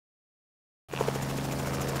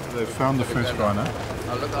They found the first rhino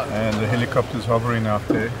and the helicopter's hovering out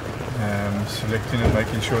there, selecting and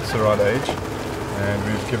making sure it's the right age, and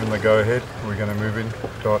we've given the go-ahead. We're going to move in,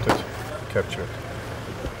 dart it, capture it.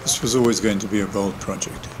 This was always going to be a bold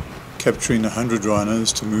project, capturing 100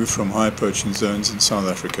 rhinos to move from high poaching zones in South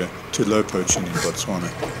Africa to low poaching in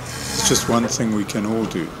Botswana. It's just one thing we can all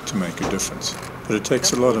do to make a difference, but it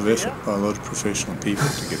takes a lot of effort by a lot of professional people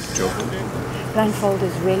to get the job done. Blindfold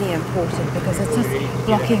is really important because it's just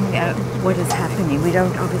blocking what is happening. We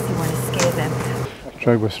don't obviously want to scare them.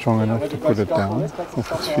 Drag was strong enough to put it down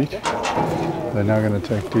off its feet. They're now going to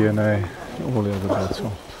take DNA, all the other bits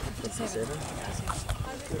off.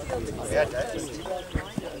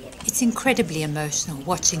 It's incredibly emotional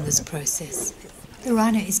watching this process. The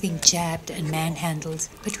rhino is being jabbed and manhandled,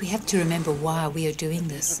 but we have to remember why we are doing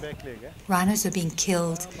this. Rhinos are being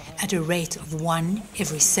killed at a rate of 1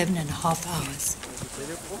 every 7.5 hours.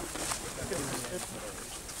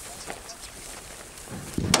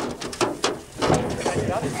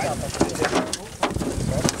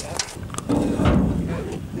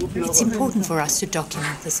 It's important for us to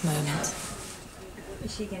document this moment.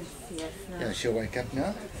 She can see us now. Yeah, she'll wake up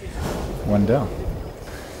now. One down.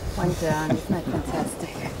 One down, isn't that fantastic?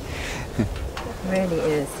 It really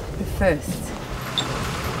is. The first.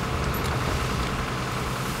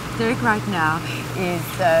 Derek right now is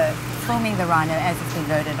filming the rhino as it's been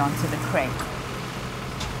loaded onto the crate.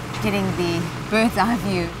 Getting the bird's eye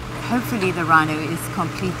view. Hopefully the rhino is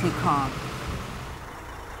completely calm.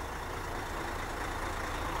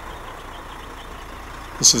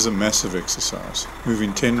 This is a massive exercise.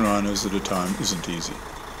 Moving 10 rhinos at a time isn't easy.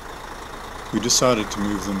 We decided to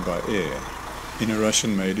move them by air in a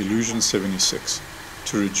Russian-made Illusion 76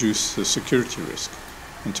 to reduce the security risk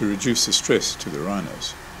and to reduce the stress to the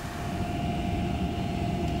rhinos.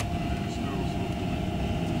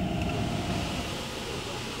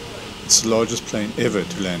 It's the largest plane ever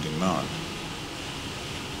to land in Maun.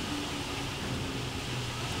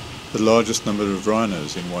 The largest number of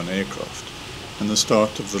rhinos in one aircraft, and the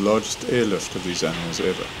start of the largest airlift of these animals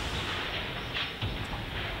ever.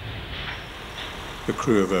 A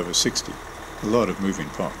crew of over 60, a lot of moving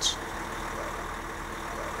parts.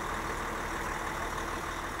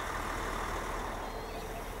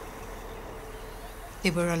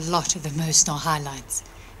 There were a lot of emotional highlights,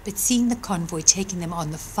 but seeing the convoy taking them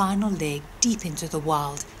on the final leg deep into the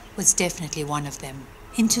wild was definitely one of them.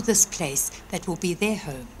 Into this place that will be their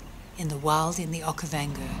home, in the wild in the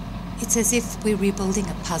Okavango. It's as if we're rebuilding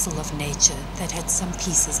a puzzle of nature that had some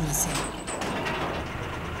pieces missing.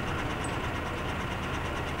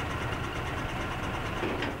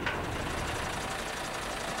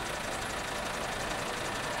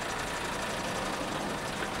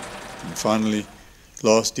 And finally,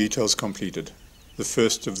 last details completed. The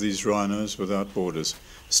first of these rhinos without borders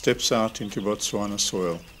steps out into Botswana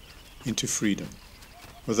soil, into freedom.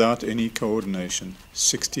 Without any coordination,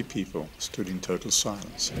 60 people stood in total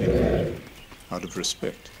silence, out of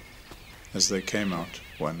respect, as they came out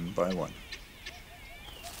one by one.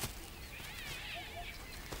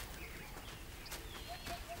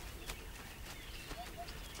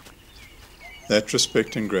 That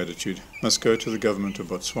respect and gratitude must go to the government of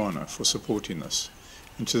Botswana for supporting this,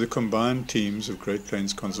 and to the combined teams of Great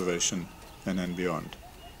Plains Conservation and beyond,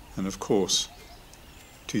 and of course,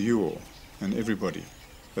 to you all and everybody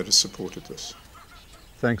that has supported this.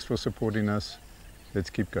 Thanks for supporting us. Let's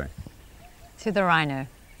keep going. To the rhino,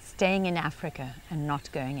 staying in Africa and not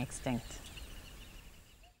going extinct.